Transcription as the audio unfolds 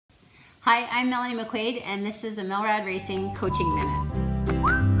Hi, I'm Melanie McQuaid, and this is a MelRad Racing Coaching Minute.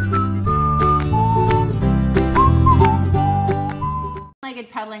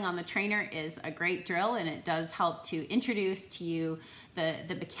 Legged pedaling on the trainer is a great drill, and it does help to introduce to you the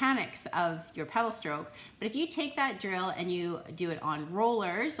mechanics of your pedal stroke. But if you take that drill and you do it on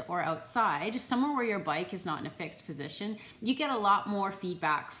rollers or outside, somewhere where your bike is not in a fixed position, you get a lot more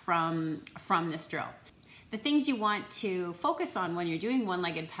feedback from this drill. The things you want to focus on when you're doing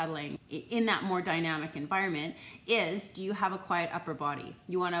one-legged pedaling in that more dynamic environment is, do you have a quiet upper body?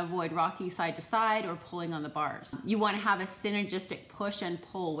 You want to avoid rocking side to side or pulling on the bars. You want to have a synergistic push and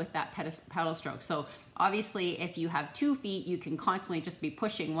pull with that pedal stroke. So obviously if you have 2 feet, you can constantly just be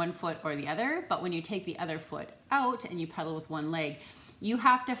pushing one foot or the other, but when you take the other foot out and you pedal with one leg, you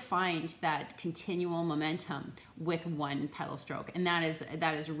have to find that continual momentum with one pedal stroke, and that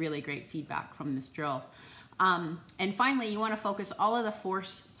is really great feedback from this drill. And finally, you want to focus all of the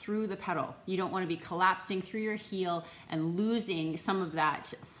force through the pedal. You don't want to be collapsing through your heel and losing some of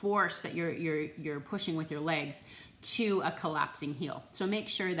that force that you're pushing with your legs to a collapsing heel. So make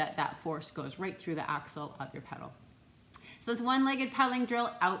sure that that force goes right through the axle of your pedal. So this one-legged pedaling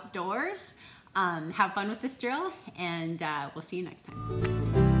drill outdoors. Have fun with this drill, and we'll see you next time.